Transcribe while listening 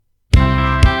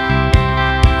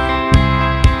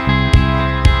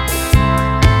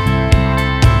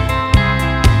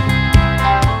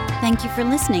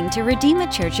listening to Redeemer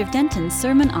Church of Denton's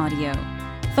sermon audio.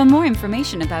 For more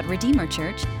information about Redeemer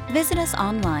Church, visit us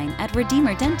online at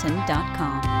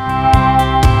redeemerdenton.com.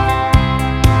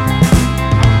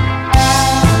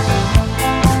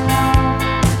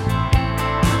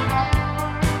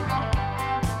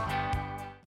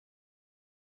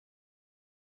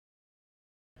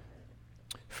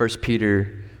 First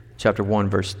Peter chapter 1,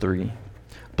 verse 3.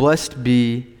 Blessed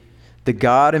be the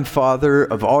God and Father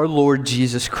of our Lord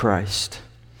Jesus Christ,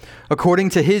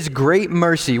 according to his great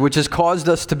mercy, which has caused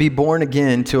us to be born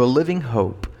again to a living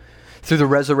hope through the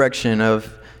resurrection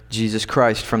of Jesus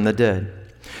Christ from the dead,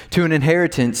 to an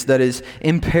inheritance that is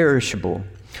imperishable,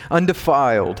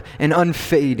 undefiled, and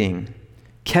unfading,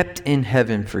 kept in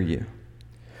heaven for you,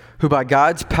 who by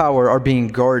God's power are being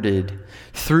guarded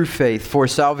through faith for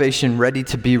salvation ready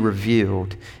to be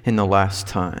revealed in the last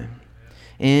time.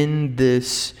 In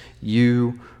this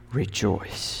you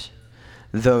rejoice,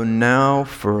 though now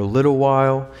for a little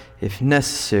while, if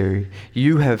necessary,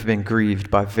 you have been grieved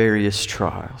by various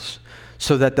trials,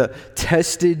 so that the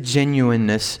tested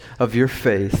genuineness of your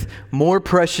faith, more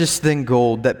precious than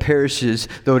gold that perishes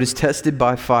though it is tested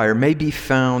by fire, may be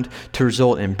found to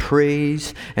result in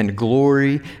praise and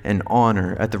glory and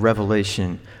honor at the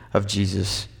revelation of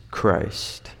Jesus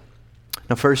Christ.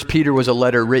 Now, First Peter was a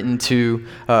letter written to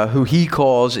who he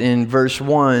calls in verse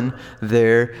 1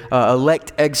 there,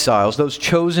 elect exiles, those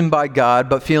chosen by God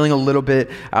but feeling a little bit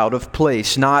out of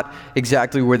place, not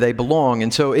exactly where they belong.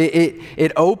 And so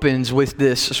it opens with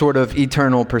this sort of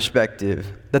eternal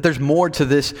perspective, that there's more to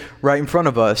this right in front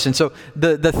of us. And so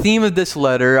the theme of this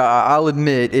letter, I'll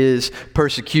admit, is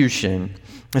persecution.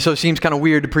 And so it seems kind of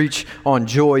weird to preach on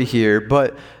joy here,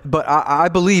 but I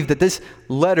believe that this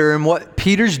letter and what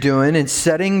Peter's doing in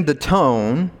setting the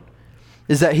tone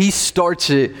is that he starts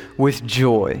it with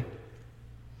joy.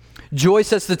 Joy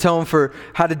sets the tone for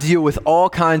how to deal with all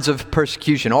kinds of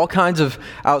persecution, all kinds of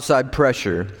outside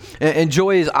pressure. And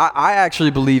joy is, I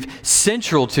actually believe,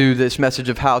 central to this message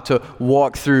of how to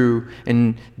walk through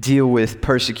and deal with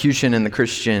persecution in the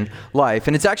Christian life.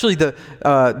 And it's actually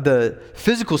the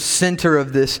physical center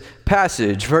of this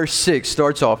passage. Verse 6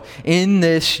 starts off, "In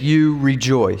this you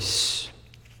rejoice.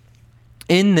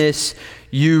 In this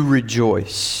you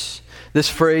rejoice." This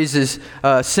phrase is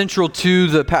central to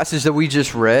the passage that we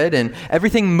just read, and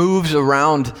everything moves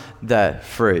around that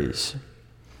phrase.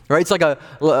 Right? It's like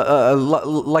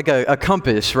a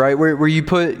compass, right? Where you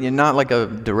put, not like a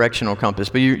directional compass,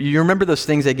 but you remember those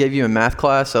things they gave you in math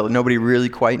class that nobody really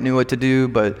quite knew what to do,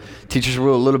 but teachers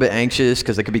were a little bit anxious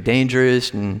because they could be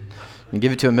dangerous, and you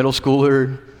give it to a middle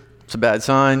schooler, it's a bad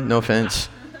sign, no offense.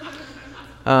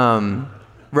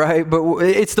 Right? But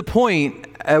it's the point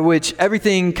at which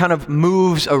everything kind of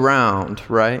moves around,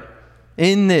 right?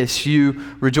 In this you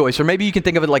rejoice. Or maybe you can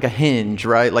think of it like a hinge,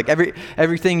 right? Like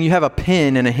everything, you have a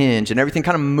pin and a hinge, and everything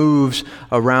kind of moves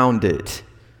around it.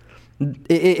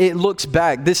 It looks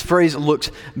back. This phrase looks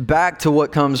back to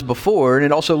what comes before, and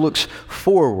it also looks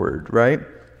forward, right?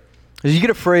 As you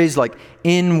get a phrase like,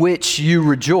 in which you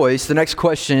rejoice, the next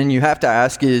question you have to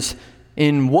ask is,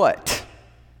 in what?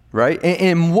 Right?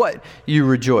 In what you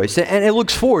rejoice. And it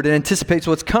looks forward. It anticipates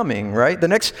what's coming, right? The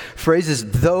next phrase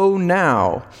is, though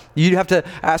now. You have to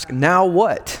ask, now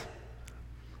what?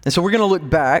 And so we're going to look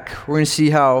back. We're going to see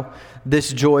how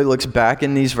this joy looks back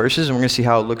in these verses, and we're going to see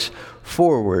how it looks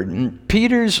forward. And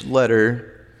Peter's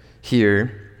letter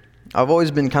here, I've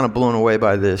always been kind of blown away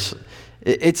by this.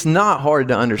 It's not hard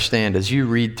to understand as you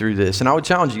read through this, and I would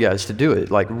challenge you guys to do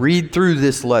it. Like, read through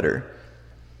this letter.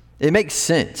 It makes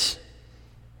sense.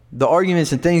 The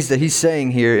arguments and things that he's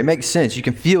saying here, it makes sense. You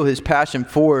can feel his passion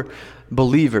for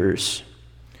believers.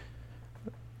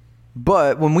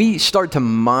 But when we start to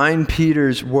mine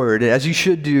Peter's word, as you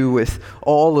should do with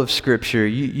all of Scripture,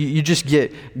 you just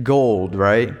get gold,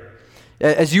 right?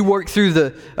 As you work through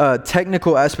the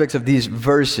technical aspects of these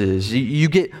verses, you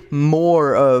get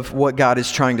more of what God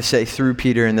is trying to say through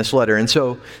Peter in this letter. And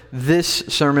so this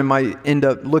sermon might end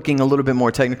up looking a little bit more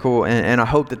technical, and I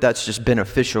hope that that's just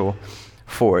beneficial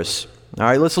for us. All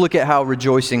right, let's look at how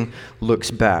rejoicing looks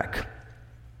back.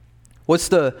 What's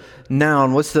the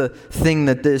noun? What's the thing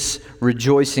that this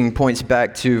rejoicing points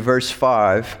back to? Verse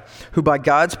 5, who by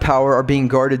God's power are being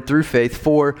guarded through faith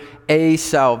for a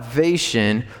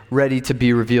salvation ready to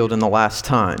be revealed in the last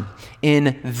time.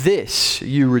 In this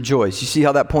you rejoice. You see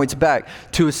how that points back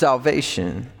to a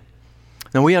salvation.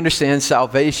 Now we understand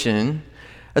salvation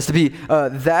as to be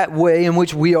that way in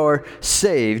which we are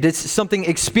saved. It's something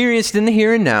experienced in the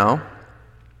here and now,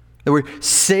 that we're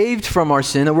saved from our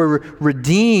sin, that we're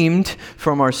redeemed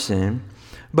from our sin,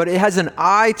 but it has an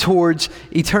eye towards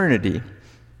eternity.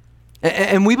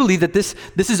 And we believe that this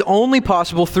is only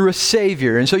possible through a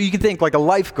Savior. And so you can think like a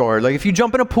lifeguard. Like if you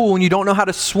jump in a pool and you don't know how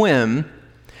to swim,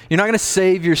 you're not going to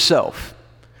save yourself,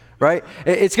 right?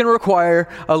 It's going to require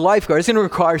a lifeguard. It's going to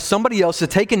require somebody else to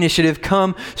take initiative,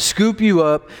 come, scoop you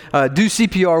up, do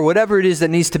CPR, whatever it is that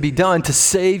needs to be done to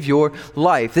save your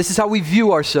life. This is how we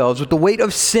view ourselves, with the weight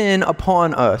of sin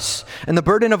upon us and the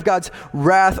burden of God's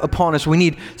wrath upon us. We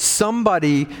need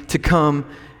somebody to come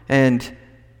and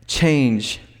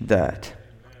change that.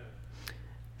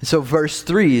 And so verse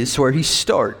 3 is where he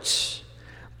starts.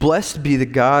 Blessed be the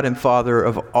God and Father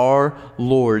of our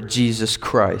Lord Jesus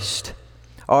Christ,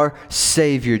 our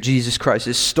Savior, Jesus Christ.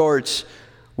 It starts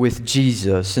with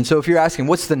Jesus. And so if you're asking,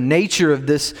 what's the nature of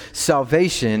this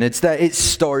salvation? It's that it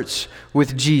starts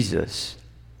with Jesus.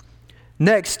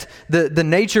 Next, the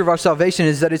nature of our salvation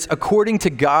is that it's according to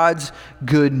God's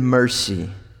good mercy.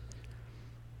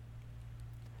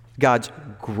 God's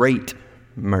great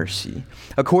mercy.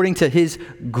 According to his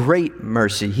great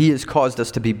mercy, he has caused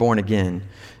us to be born again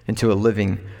into a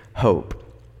living hope.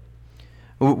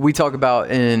 We talk about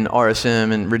in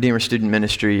RSM and Redeemer Student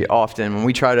Ministry often when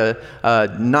we try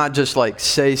to not just like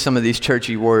say some of these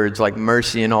churchy words like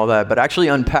mercy and all that, but actually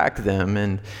unpack them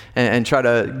and try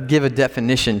to give a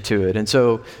definition to it. And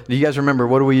so, do you guys remember,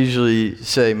 what do we usually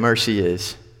say mercy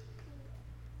is?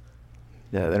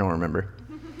 Yeah, they don't remember.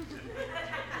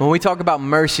 When we talk about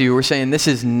mercy, we're saying this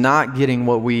is not getting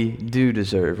what we do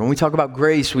deserve. When we talk about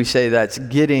grace, we say that's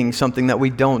getting something that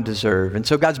we don't deserve. And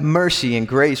so God's mercy and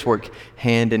grace work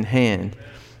hand in hand.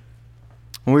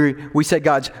 When we say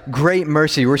God's great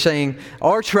mercy, we're saying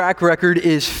our track record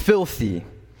is filthy.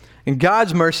 And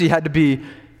God's mercy had to be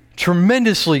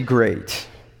tremendously great.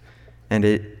 And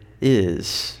it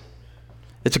is.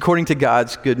 It's according to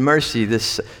God's good mercy,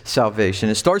 this salvation.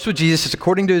 It starts with Jesus. It's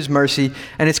according to his mercy,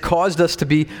 and it's caused us to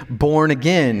be born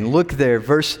again. Look there,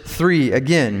 verse 3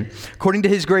 again. According to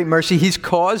his great mercy, he's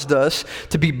caused us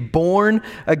to be born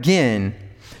again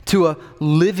to a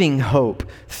living hope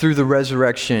through the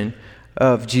resurrection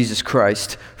of Jesus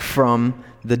Christ from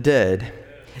the dead.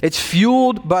 It's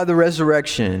fueled by the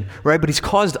resurrection, right? But he's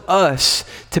caused us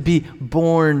to be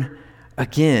born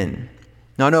again.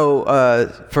 Now, I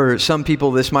know for some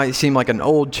people this might seem like an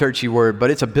old churchy word,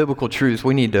 but it's a biblical truth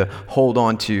we need to hold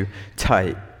on to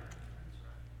tight.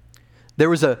 There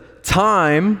was a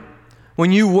time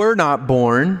when you were not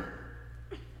born,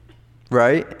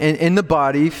 right, in the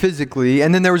body, physically,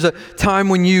 and then there was a time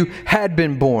when you had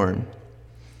been born.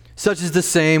 Such is the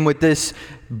same with this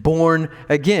born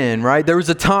again, right? There was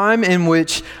a time in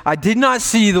which I did not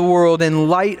see the world in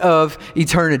light of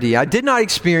eternity. I did not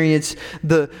experience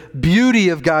the beauty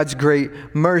of God's great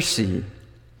mercy.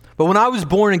 But when I was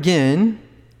born again,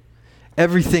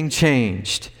 everything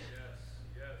changed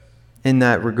in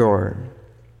that regard.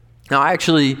 Now,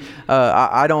 actually,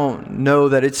 I don't know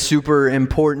that it's super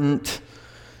important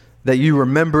that you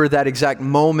remember that exact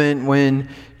moment when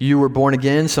you were born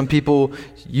again. Some people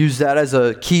use that as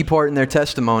a key part in their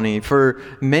testimony. For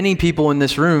many people in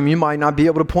this room, you might not be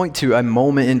able to point to a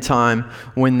moment in time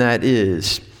when that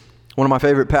is. One of my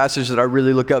favorite pastors that I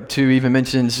really look up to even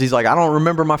mentions, he's like, I don't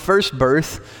remember my first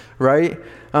birth, right?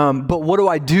 But what do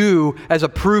I do as a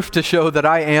proof to show that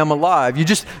I am alive? You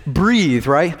just breathe,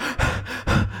 right?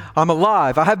 I'm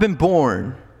alive. I have been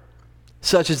born.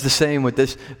 Such is the same with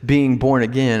this being born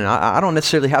again. I don't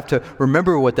necessarily have to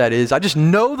remember what that is. I just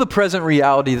know the present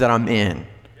reality that I'm in.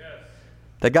 Yes.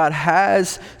 That God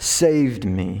has saved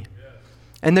me. Yes.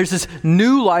 And there's this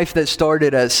new life that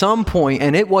started at some point,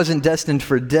 and it wasn't destined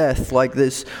for death like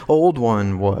this old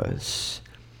one was.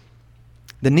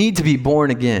 The need to be born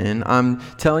again, I'm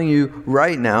telling you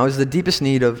right now, is the deepest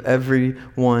need of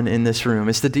everyone in this room.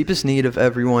 It's the deepest need of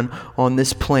everyone on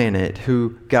this planet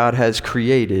who God has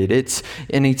created. It's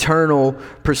an eternal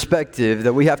perspective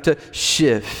that we have to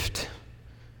shift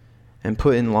and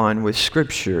put in line with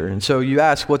Scripture. And so you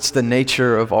ask, what's the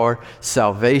nature of our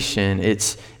salvation?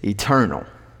 It's eternal.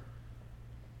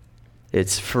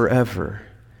 It's forever.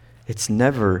 It's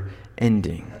never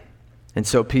ending. And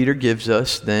so Peter gives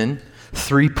us then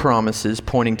 3 promises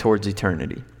pointing towards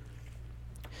eternity.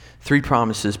 3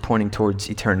 promises pointing towards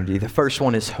eternity. The first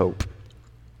one is hope.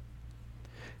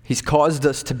 He's caused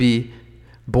us to be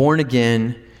born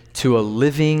again to a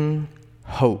living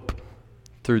hope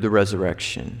through the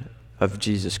resurrection of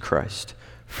Jesus Christ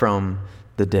from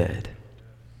the dead.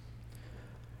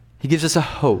 He gives us a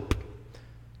hope,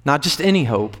 not just any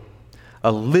hope,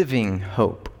 a living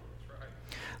hope.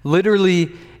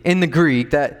 Literally in the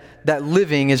Greek, that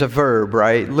living is a verb,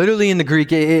 right? Literally in the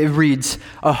Greek, it reads,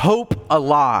 a hope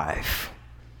alive.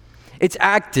 It's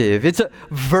active. It's a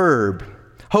verb.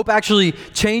 Hope actually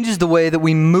changes the way that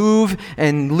we move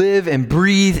and live and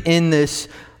breathe in this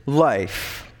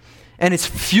life. And it's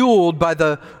fueled by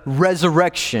the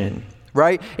resurrection,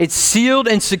 right? It's sealed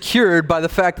and secured by the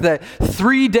fact that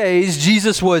 3 days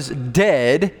Jesus was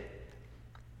dead,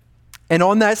 and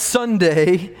on that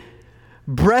Sunday,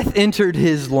 breath entered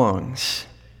his lungs.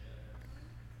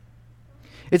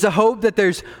 It's a hope that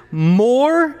there's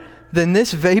more than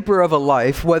this vapor of a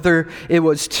life, whether it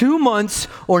was 2 months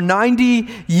or 90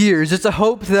 years. It's a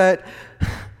hope that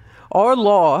our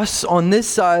loss on this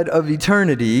side of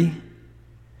eternity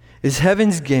is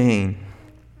heaven's gain.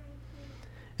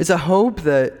 It's a hope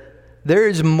that there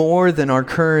is more than our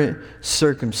current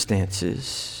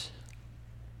circumstances.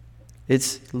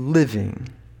 It's living.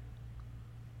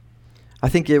 I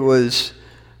think it was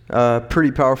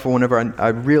pretty powerful whenever I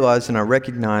realized and I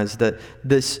recognized that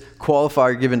this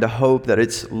qualifier given to hope, that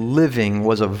it's living,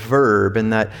 was a verb,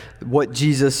 and that what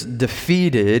Jesus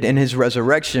defeated in his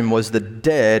resurrection was the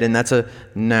dead, and that's a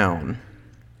noun.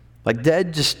 Like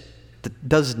dead just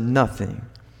does nothing.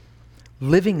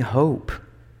 Living hope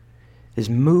is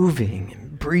moving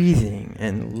and breathing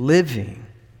and living.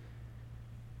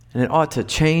 And it ought to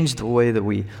change the way that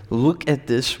we look at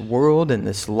this world and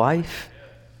this life,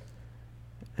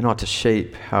 and ought to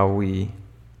shape how we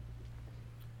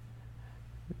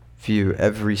view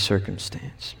every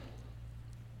circumstance.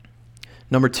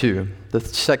 Number 2, the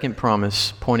second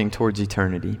promise pointing towards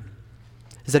eternity,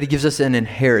 is that he gives us an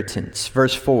inheritance.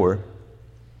 Verse 4,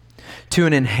 to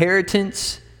an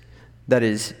inheritance that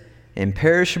is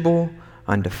imperishable,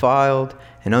 undefiled,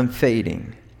 and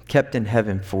unfading, kept in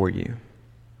heaven for you.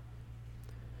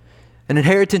 An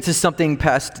inheritance is something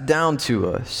passed down to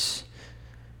us.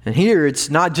 And here,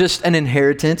 it's not just an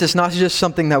inheritance. It's not just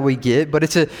something that we get, but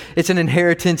it's an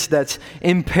inheritance that's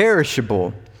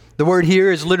imperishable. The word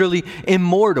here is literally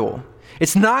immortal.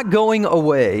 It's not going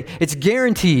away. It's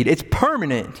guaranteed. It's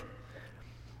permanent.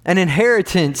 An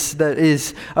inheritance that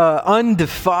is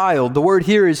undefiled. The word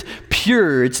here is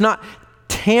pure. It's not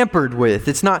tampered with.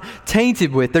 It's not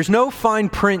tainted with. There's no fine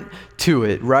print to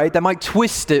it, right? That might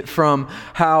twist it from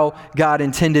how God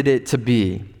intended it to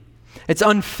be. It's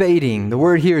unfading. The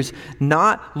word here is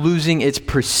not losing its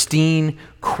pristine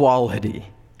quality.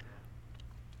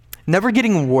 Never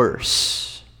getting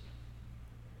worse.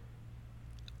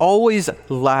 Always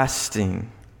lasting.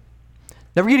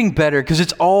 Never getting better because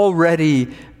it's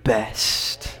already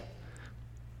best.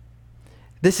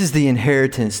 This is the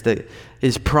inheritance that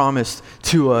is promised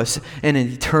to us in an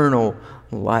eternal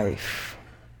life.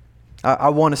 I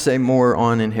want to say more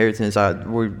on inheritance. I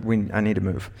need to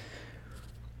move.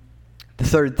 The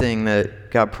third thing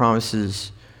that God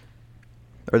promises,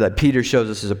 or that Peter shows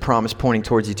us as a promise pointing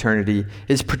towards eternity,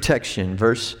 is protection.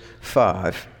 Verse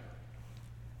 5.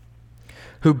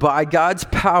 Who by God's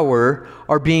power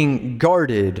are being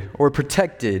guarded or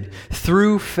protected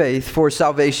through faith for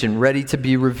salvation, ready to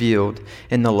be revealed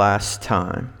in the last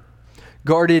time.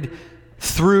 Guarded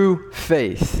through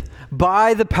faith,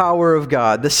 by the power of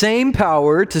God. The same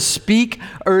power to speak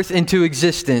earth into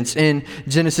existence in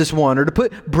Genesis 1, or to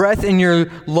put breath in your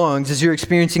lungs as you're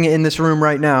experiencing it in this room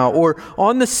right now, or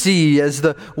on the sea as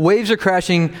the waves are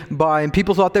crashing by and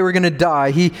people thought they were going to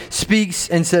die. He speaks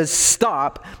and says,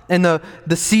 stop, and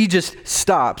the sea just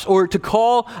stops. Or to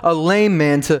call a lame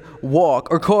man to walk,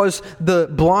 or cause the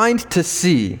blind to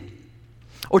see,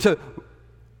 or to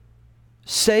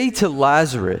say to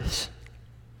Lazarus,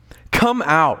 come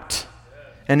out,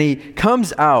 and he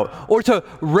comes out, or to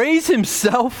raise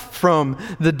himself from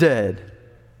the dead.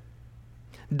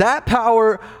 That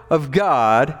power of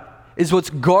God is what's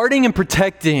guarding and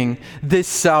protecting this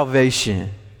salvation.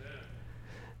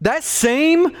 That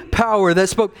same power that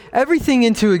spoke everything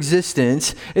into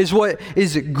existence is what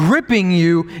is gripping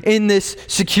you in this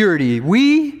security.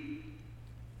 We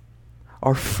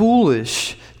are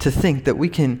foolish to think that we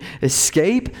can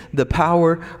escape the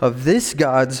power of this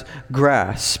God's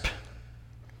grasp.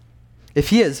 If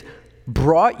he has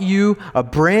brought you a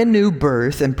brand new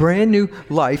birth and brand new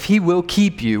life, he will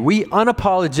keep you. We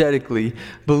unapologetically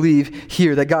believe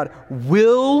here that God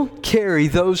will carry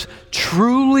those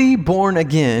truly born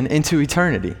again into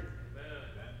eternity.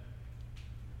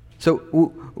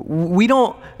 So we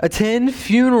don't attend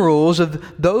funerals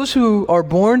of those who are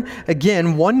born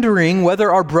again wondering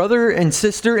whether our brother and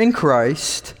sister in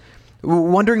Christ,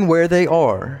 wondering where they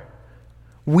are.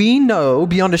 We know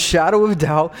beyond a shadow of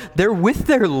doubt they're with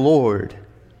their Lord,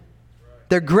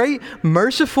 their great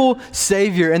merciful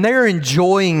Savior, and they are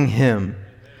enjoying him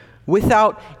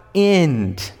without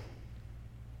end.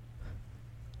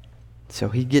 So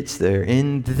he gets there.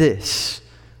 In this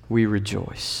we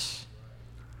rejoice.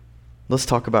 Let's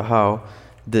talk about how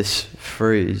this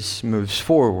phrase moves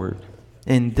forward.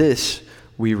 In this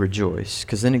we rejoice,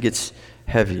 because then it gets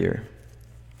heavier.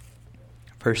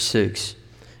 Verse 6,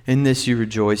 in this you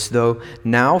rejoice, though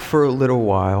now for a little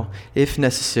while, if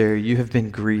necessary, you have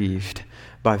been grieved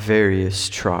by various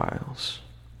trials.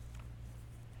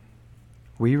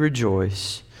 We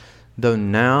rejoice, though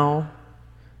now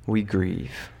we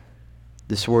grieve.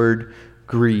 This word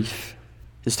grief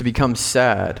is to become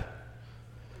sad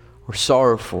or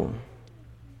sorrowful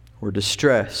or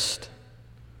distressed.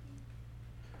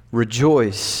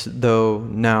 Rejoice, though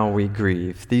now we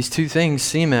grieve. These two things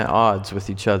seem at odds with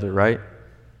each other, right?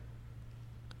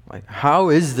 Like, how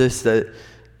is this that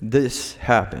this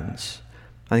happens?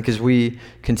 I think as we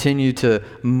continue to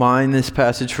mine this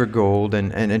passage for gold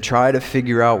and try to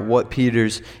figure out what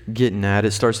Peter's getting at,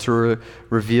 it starts to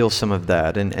reveal some of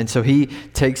that. And so he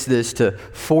takes this to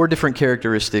 4 different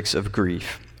characteristics of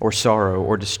grief or sorrow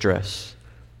or distress.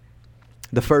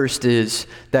 The first is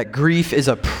that grief is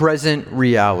a present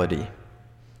reality.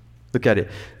 Look at it.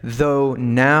 Though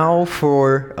now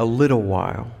for a little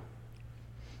while.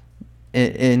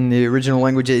 In the original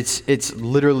language, it's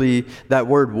literally, that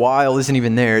word while isn't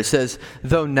even there. It says,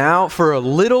 though now, for a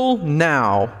little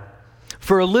now,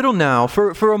 for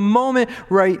a moment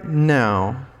right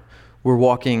now, we're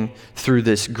walking through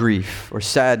this grief or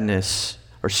sadness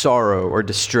or sorrow or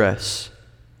distress.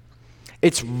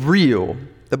 It's real.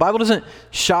 The Bible doesn't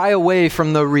shy away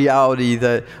from the reality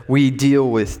that we deal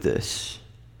with this.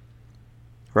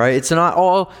 Right? It's not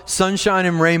all sunshine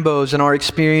and rainbows in our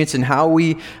experience and how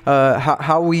we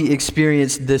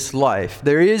experience this life.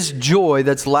 There is joy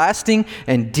that's lasting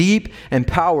and deep and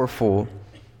powerful.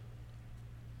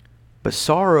 But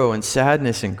sorrow and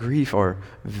sadness and grief are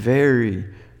very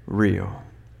real.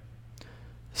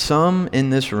 Some in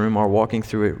this room are walking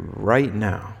through it right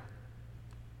now.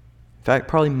 In fact,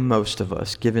 probably most of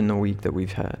us, given the week that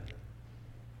we've had.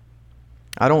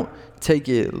 I don't take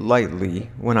it lightly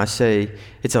when I say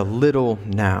it's a little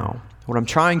now. What I'm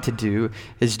trying to do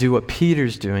is do what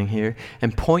Peter's doing here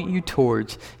and point you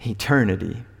towards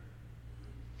eternity.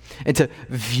 And to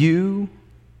view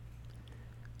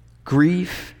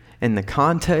grief in the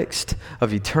context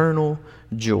of eternal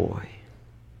joy.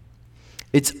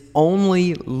 It's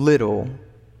only little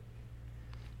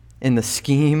in the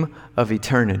scheme of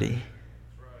eternity.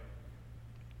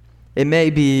 It may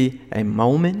be a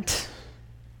moment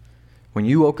when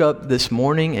you woke up this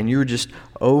morning and you were just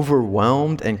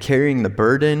overwhelmed and carrying the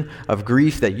burden of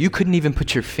grief that you couldn't even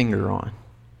put your finger on.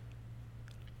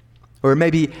 Or it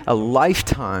may be a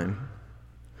lifetime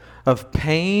of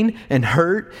pain and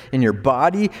hurt in your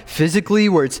body physically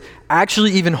where it's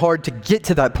actually even hard to get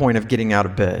to that point of getting out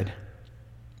of bed.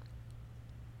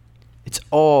 It's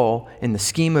all in the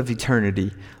scheme of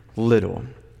eternity, little.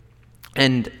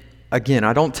 And again,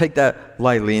 I don't take that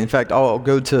lightly. In fact, I'll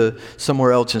go to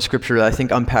somewhere else in Scripture that I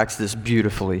think unpacks this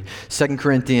beautifully. 2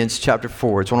 Corinthians chapter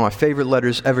 4. It's one of my favorite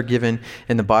letters ever given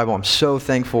in the Bible. I'm so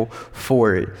thankful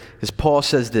for it. Because Paul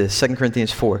says this, 2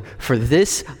 Corinthians 4, for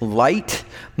this light,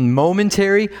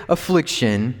 momentary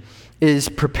affliction is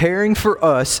preparing for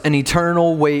us an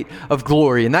eternal weight of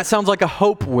glory. And that sounds like a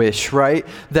hope wish, right?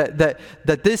 That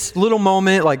this little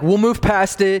moment, like we'll move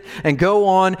past it and go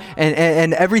on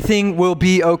and everything will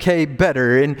be okay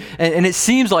better. And it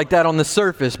seems like that on the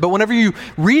surface. But whenever you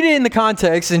read it in the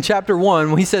context in chapter 1,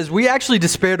 when he says, we actually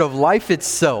despaired of life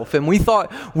itself and we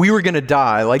thought we were going to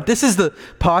die. Like this is the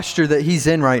posture that he's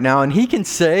in right now. And he can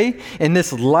say in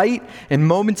this light and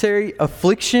momentary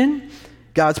affliction,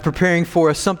 God's preparing for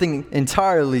us something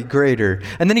entirely greater.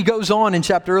 And then he goes on in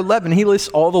chapter 11. He lists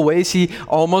all the ways he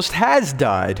almost has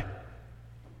died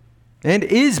and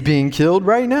is being killed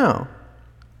right now.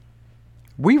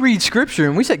 We read Scripture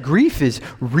and we say grief is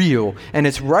real and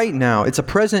it's right now. It's a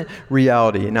present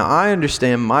reality. Now, I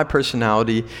understand my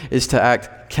personality is to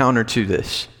act counter to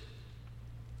this.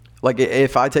 Like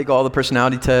if I take all the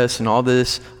personality tests and all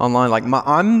this online, like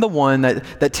I'm the one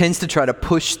that tends to try to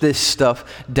push this stuff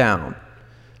down.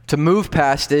 To move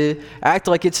past it, act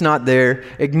like it's not there,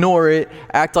 ignore it,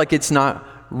 act like it's not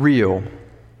real.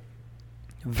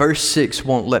 Verse 6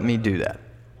 won't let me do that.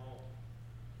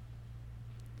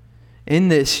 In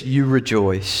this you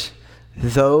rejoice,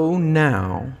 though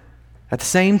now, at the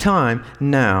same time,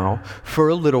 now, for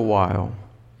a little while,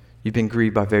 you've been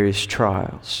grieved by various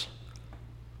trials.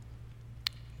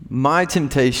 My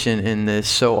temptation in this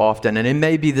so often, and it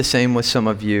may be the same with some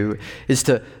of you, is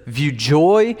to view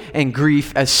joy and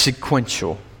grief as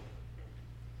sequential,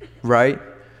 right?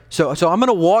 So I'm going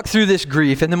to walk through this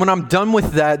grief, and then when I'm done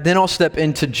with that, then I'll step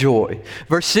into joy.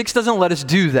 Verse 6 doesn't let us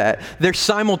do that. They're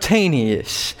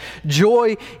simultaneous.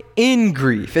 Joy in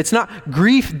grief. It's not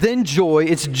grief then joy,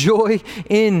 it's joy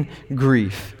in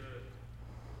grief.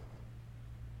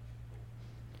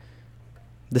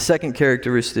 The second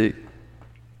characteristic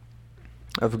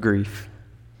of grief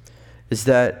is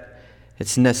that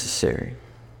it's necessary.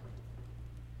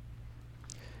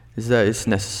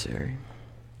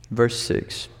 Verse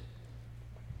 6.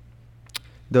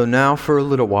 Though now for a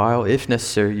little while, if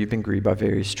necessary, you've been grieved by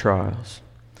various trials.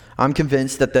 I'm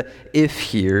convinced that the if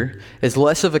here is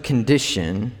less of a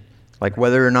condition, like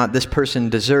whether or not this person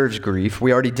deserves grief.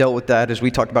 We already dealt with that as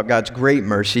we talked about God's great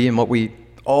mercy and what we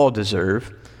all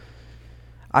deserve.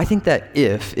 I think that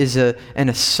if is an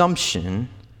assumption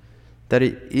that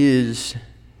it is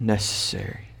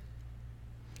necessary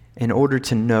in order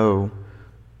to know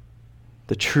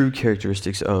the true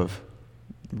characteristics of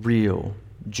real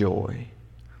joy.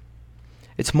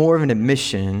 It's more of an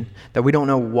admission that we don't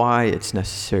know why it's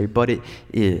necessary, but it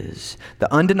is.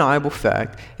 The undeniable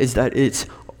fact is that it's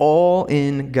all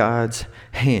in God's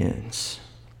hands.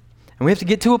 And we have to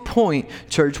get to a point,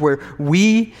 church, where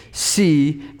we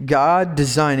see God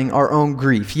designing our own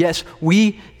grief. Yes,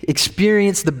 we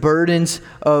experience the burdens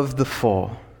of the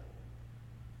fall.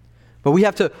 But we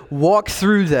have to walk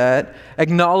through that,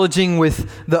 acknowledging with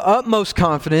the utmost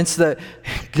confidence that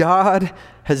God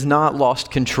has not lost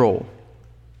control.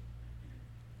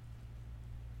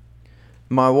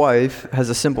 My wife has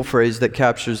a simple phrase that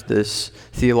captures this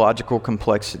theological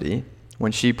complexity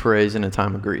when she prays in a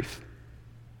time of grief.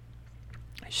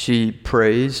 She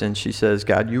prays and she says,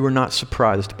 God, you are not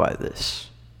surprised by this.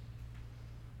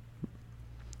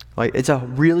 Like, it's a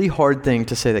really hard thing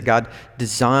to say that God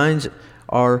designs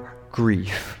our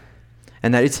grief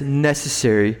and that it's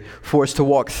necessary for us to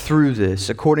walk through this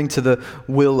according to the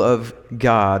will of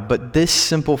God. But this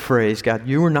simple phrase, God,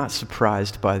 you are not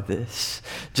surprised by this,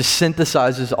 just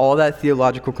synthesizes all that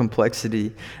theological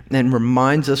complexity and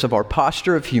reminds us of our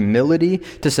posture of humility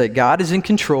to say God is in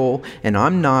control and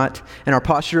I'm not, and our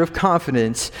posture of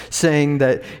confidence saying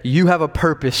that you have a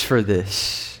purpose for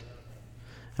this.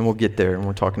 And we'll get there, and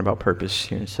we're talking about purpose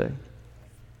here in a second.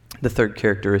 The third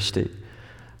characteristic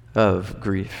of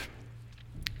grief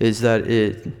is that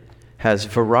it has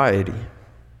variety.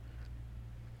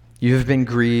 You have been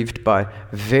grieved by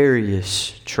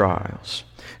various trials.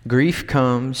 Grief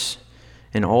comes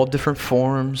in all different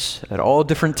forms, at all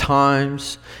different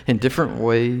times, in different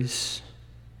ways.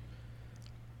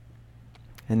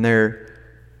 And they're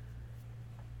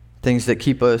things that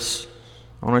keep us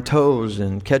on our toes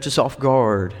and catch us off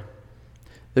guard.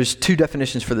 There's two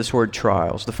definitions for this word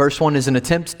trials. The first one is an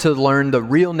attempt to learn the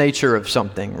real nature of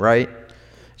something, right?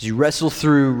 As you wrestle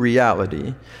through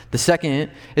reality. The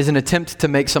second is an attempt to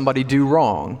make somebody do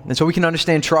wrong. And so we can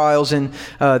understand trials in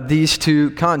these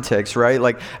two contexts, right?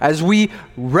 Like as we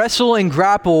wrestle and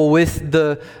grapple with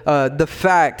the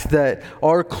fact that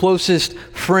our closest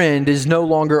friend is no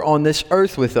longer on this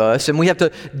earth with us, and we have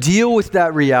to deal with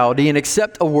that reality and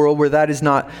accept a world where that is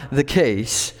not the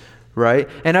case. Right?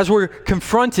 And as we're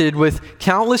confronted with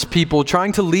countless people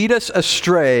trying to lead us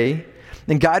astray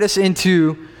and guide us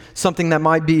into something that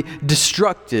might be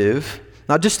destructive,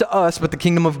 not just to us, but the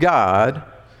kingdom of God,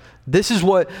 this is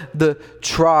what the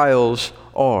trials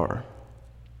are.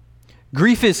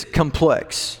 Grief is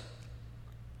complex.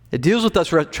 It deals with us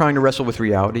trying to wrestle with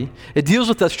reality. It deals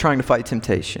with us trying to fight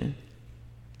temptation.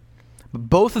 But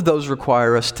both of those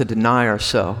require us to deny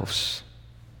ourselves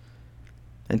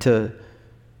and to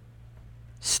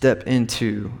step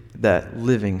into that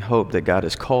living hope that God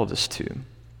has called us to.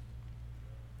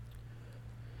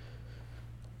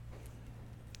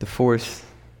 The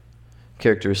fourth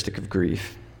characteristic of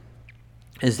grief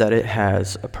is that it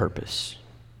has a purpose.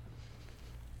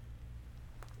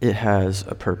 It has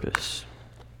a purpose.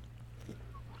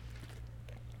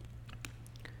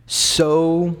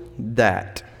 So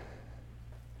that,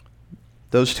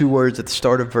 those two words at the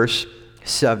start of verse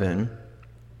 7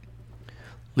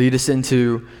 lead us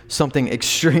into something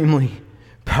extremely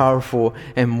powerful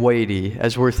and weighty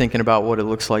as we're thinking about what it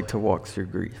looks like to walk through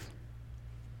grief.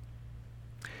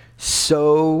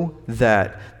 So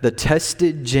that the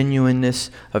tested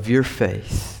genuineness of your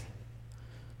faith,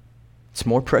 it's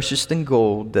more precious than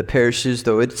gold that perishes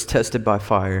though it's tested by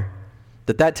fire,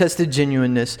 that tested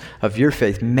genuineness of your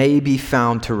faith may be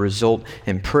found to result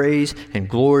in praise and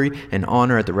glory and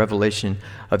honor at the revelation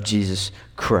of Jesus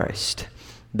Christ.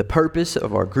 The purpose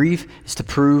of our grief is to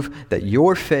prove that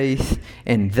your faith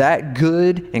in that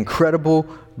good, incredible,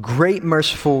 great,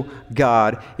 merciful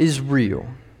God is real.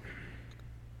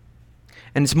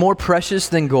 and it's more precious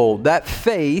than gold. That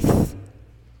faith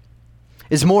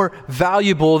is more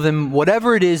valuable than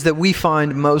whatever it is that we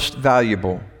find most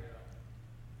valuable.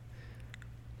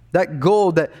 That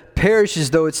gold that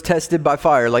perishes though it's tested by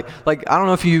fire. Like I don't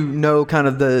know if you know kind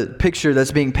of the picture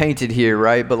that's being painted here,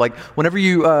 right? But like whenever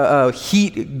you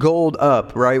heat gold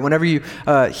up, right? Whenever you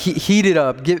heat it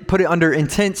up, put it under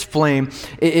intense flame,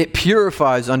 it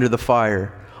purifies under the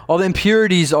fire. All the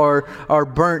impurities are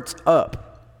burnt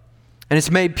up. And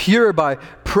it's made pure by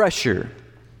pressure.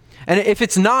 And if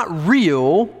it's not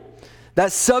real,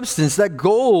 that substance, that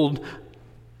gold,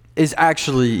 is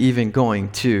actually even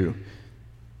going to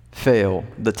fail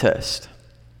the test.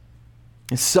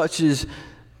 And such is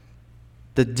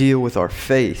the deal with our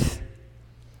faith.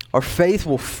 Our faith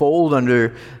will fold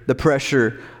under the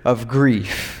pressure of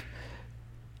grief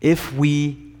if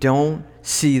we don't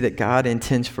see that God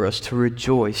intends for us to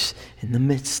rejoice in the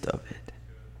midst of it.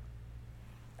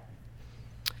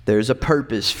 There's a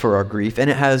purpose for our grief, and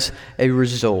it has a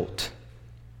result.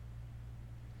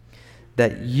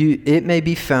 That it may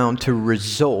be found to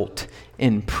result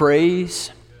in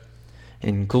praise,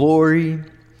 in glory,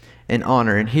 and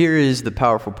honor. And here is the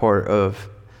powerful part of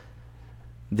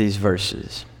these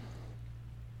verses.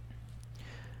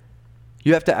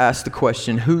 You have to ask the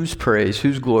question, whose praise,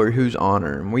 whose glory, whose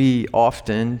honor? And we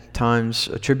oftentimes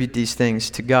attribute these things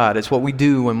to God. It's what we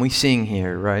do when we sing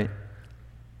here, right?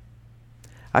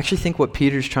 I actually think what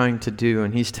Peter's trying to do,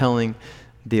 and he's telling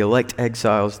the elect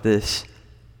exiles this,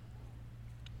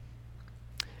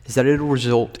 is that it'll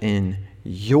result in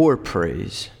your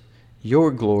praise,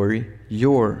 your glory,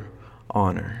 your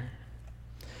honor.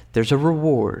 There's a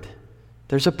reward.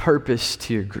 There's a purpose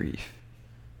to your grief.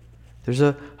 There's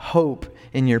a hope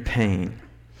in your pain.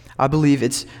 I believe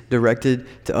it's directed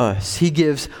to us. He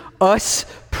gives us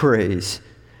praise.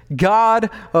 God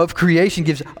of creation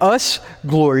gives us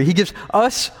glory. He gives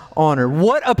us honor.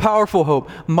 What a powerful hope.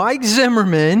 Mike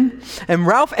Zimmerman and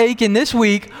Ralph Aiken this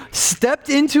week stepped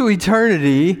into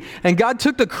eternity, and God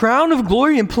took the crown of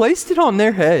glory and placed it on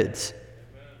their heads.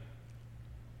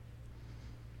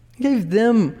 He gave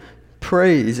them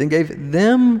praise and gave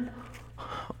them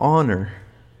honor.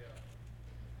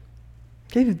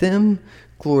 Gave them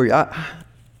glory. I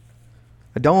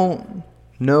don't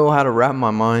know how to wrap my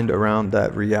mind around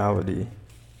that reality.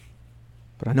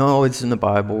 But I know it's in the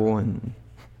Bible, and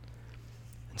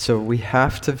so we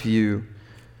have to view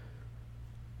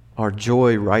our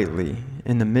joy rightly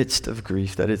in the midst of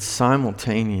grief, that it's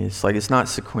simultaneous, like it's not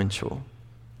sequential.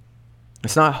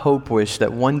 It's not hope-wish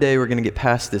that one day we're going to get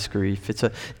past this grief. It's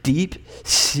a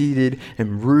deep-seated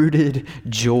and rooted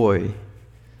joy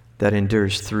that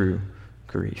endures through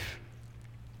grief.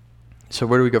 So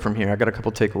where do we go from here? I got a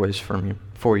couple takeaways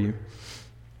for you.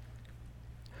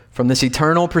 From this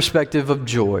eternal perspective of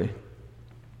joy,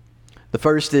 the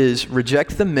first is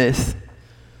reject the myth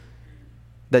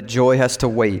that joy has to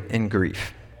wait in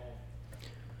grief.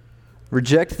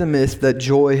 Reject the myth that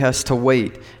joy has to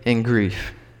wait in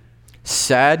grief.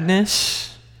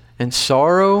 Sadness and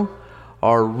sorrow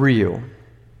are real.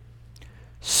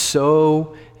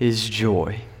 So is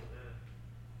joy.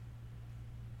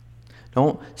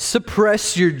 Don't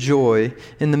suppress your joy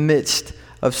in the midst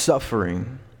of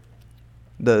suffering.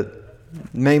 The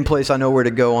main place I know where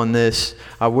to go on this,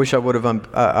 I wish I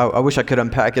could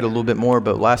unpack it a little bit more,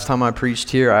 but last time I preached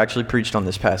here, I actually preached on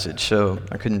this passage, so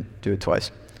I couldn't do it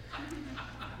twice.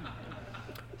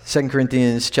 2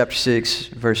 Corinthians chapter 6,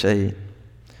 verse 8.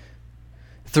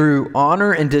 Through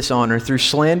honor and dishonor, through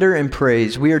slander and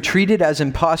praise, we are treated as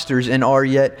impostors and are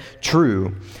yet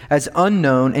true, as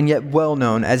unknown and yet well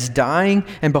known, as dying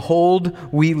and behold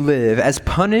we live, as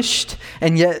punished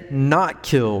and yet not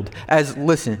killed, as,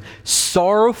 listen,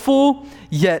 sorrowful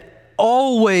yet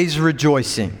always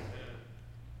rejoicing,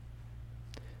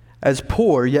 as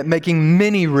poor yet making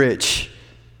many rich,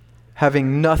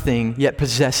 having nothing yet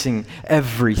possessing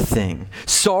everything,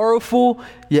 sorrowful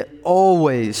yet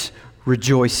always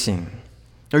rejoicing.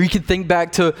 Or you can think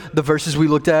back to the verses we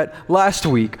looked at last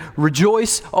week.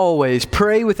 Rejoice always,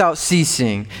 pray without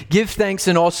ceasing, give thanks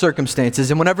in all circumstances.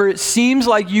 And whenever it seems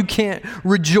like you can't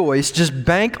rejoice, just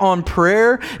bank on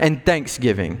prayer and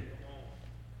thanksgiving.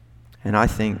 And I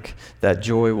think that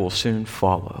joy will soon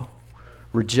follow.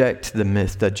 Reject the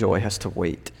myth that joy has to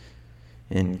wait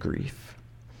in grief.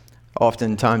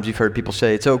 Oftentimes you've heard people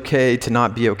say it's okay to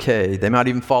not be okay. They might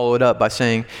even follow it up by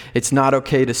saying it's not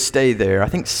okay to stay there. I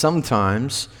think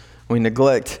sometimes we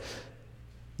neglect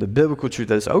the biblical truth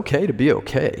that it's okay to be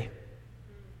okay.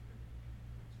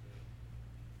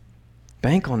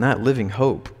 Bank on that living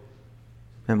hope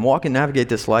and walk and navigate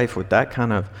this life with that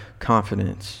kind of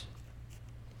confidence.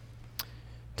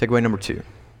 Takeaway number 2.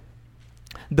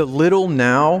 The little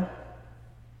now,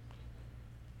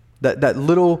 that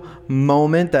little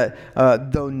moment, that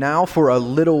though now for a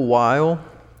little while,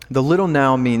 the little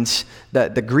now means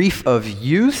that the grief of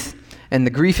youth and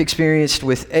the grief experienced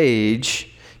with age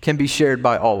can be shared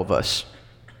by all of us.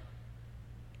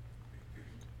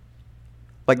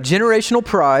 Like, generational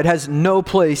pride has no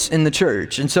place in the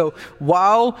church. And so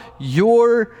while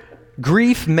your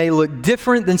grief may look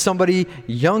different than somebody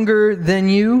younger than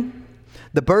you,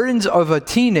 the burdens of a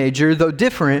teenager, though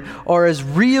different, are as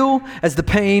real as the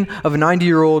pain of a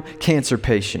 90-year-old cancer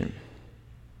patient.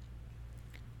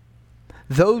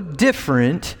 Though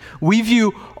different, we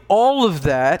view all of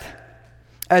that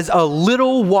as a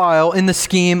little while in the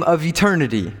scheme of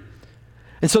eternity.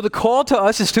 And so the call to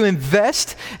us is to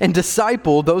invest and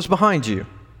disciple those behind you.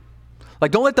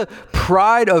 Like, don't let the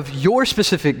pride of your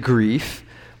specific grief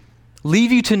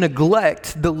leave you to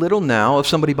neglect the little now of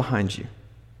somebody behind you.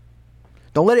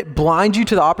 Don't let it blind you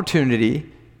to the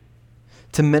opportunity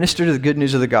to minister to the good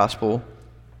news of the gospel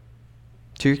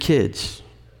to your kids,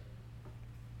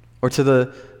 or to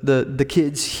the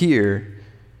kids here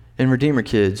in Redeemer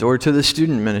Kids, or to the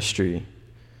student ministry,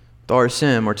 the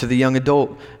RSM, or to the young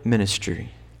adult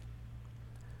ministry.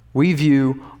 We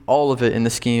view all of it in the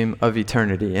scheme of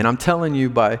eternity. And I'm telling you,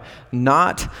 by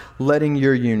not letting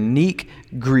your unique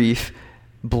grief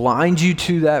blind you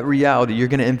to that reality, you're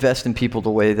going to invest in people the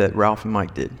way that Ralph and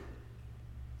Mike did.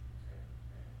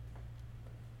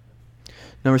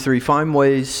 Number 3, find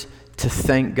ways to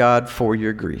thank God for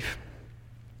your grief.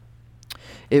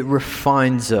 It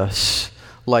refines us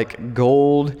like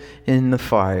gold in the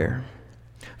fire.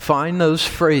 Find those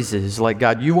phrases like,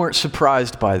 God, you weren't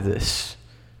surprised by this.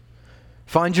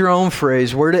 Find your own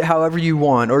phrase, word it however you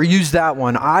want, or use that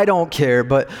one. I don't care,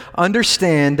 but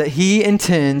understand that He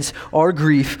intends our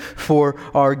grief for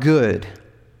our good.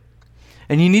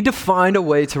 And you need to find a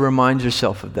way to remind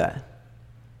yourself of that.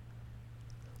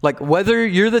 Like, whether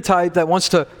you're the type that wants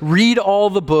to read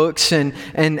all the books and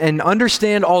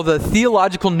understand all the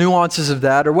theological nuances of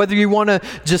that, or whether you want to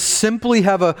just simply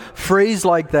have a phrase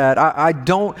like that, I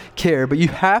don't care. But you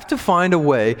have to find a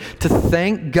way to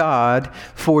thank God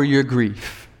for your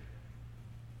grief.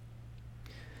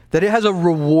 That it has a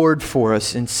reward for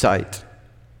us in sight.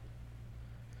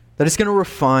 That it's going to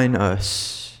refine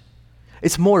us.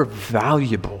 It's more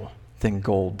valuable than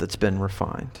gold that's been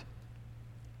refined.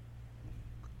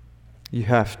 You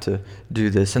have to do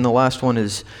this. And the last one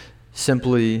is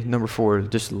simply, number 4,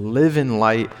 just live in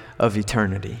light of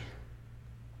eternity.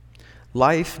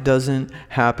 Life doesn't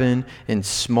happen in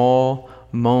small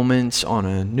moments on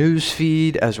a news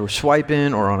feed as we're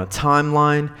swiping or on a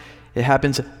timeline. It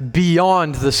happens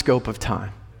beyond the scope of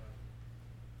time.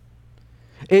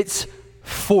 It's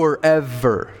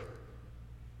forever.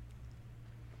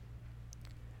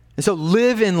 And so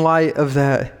live in light of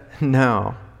that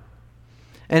now.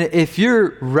 And if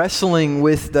you're wrestling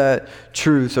with that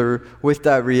truth or with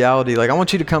that reality, like, I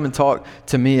want you to come and talk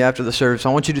to me after the service. I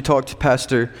want you to talk to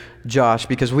Pastor Josh,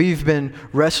 because we've been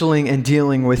wrestling and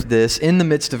dealing with this in the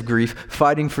midst of grief,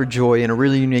 fighting for joy in a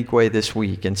really unique way this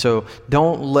week. And so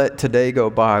don't let today go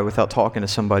by without talking to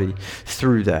somebody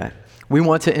through that. We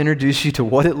want to introduce you to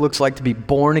what it looks like to be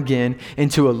born again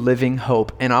into a living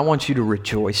hope. And I want you to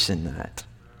rejoice in that.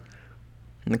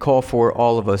 And the call for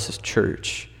all of us as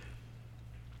church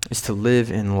is to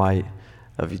live in light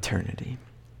of eternity.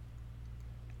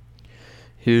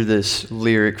 Hear this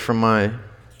lyric from my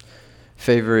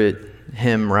favorite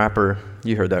hymn rapper.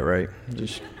 You heard that right.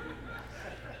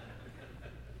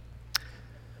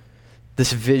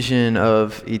 This vision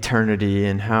of eternity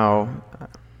and how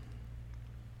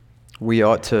we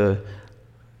ought to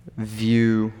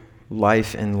view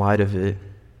life in light of it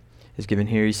is given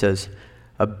here. He says,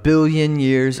 1 billion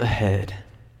years ahead,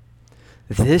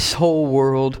 this whole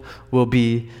world will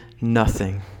be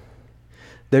nothing.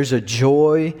 There's a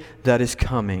joy that is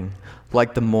coming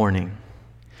like the morning,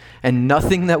 and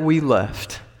nothing that we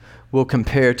left will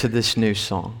compare to this new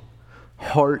song,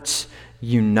 Hearts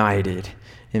United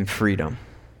in Freedom.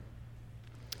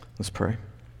 Let's pray.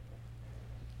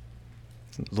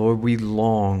 Lord, we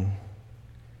long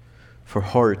for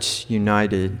hearts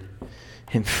united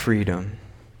in freedom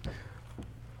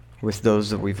with those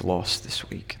that we've lost this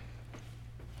week.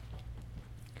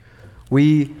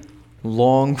 We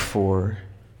long for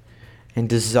and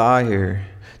desire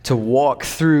to walk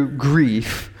through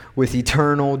grief with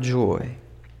eternal joy.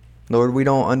 Lord, we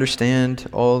don't understand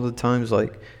all the times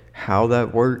like how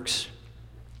that works,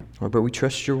 Lord, but we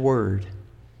trust your word,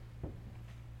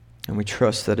 and we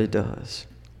trust that it does.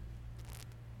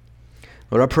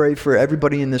 Lord, I pray for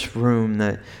everybody in this room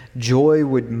that joy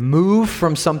would move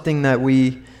from something that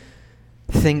we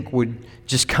think would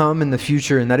just come in the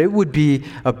future, and that it would be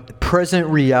a present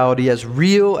reality as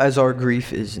real as our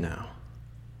grief is now.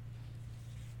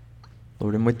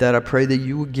 Lord, and with that, I pray that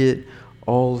you would get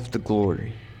all of the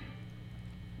glory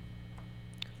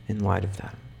in light of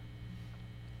that.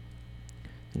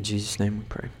 In Jesus' name we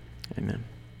pray. Amen.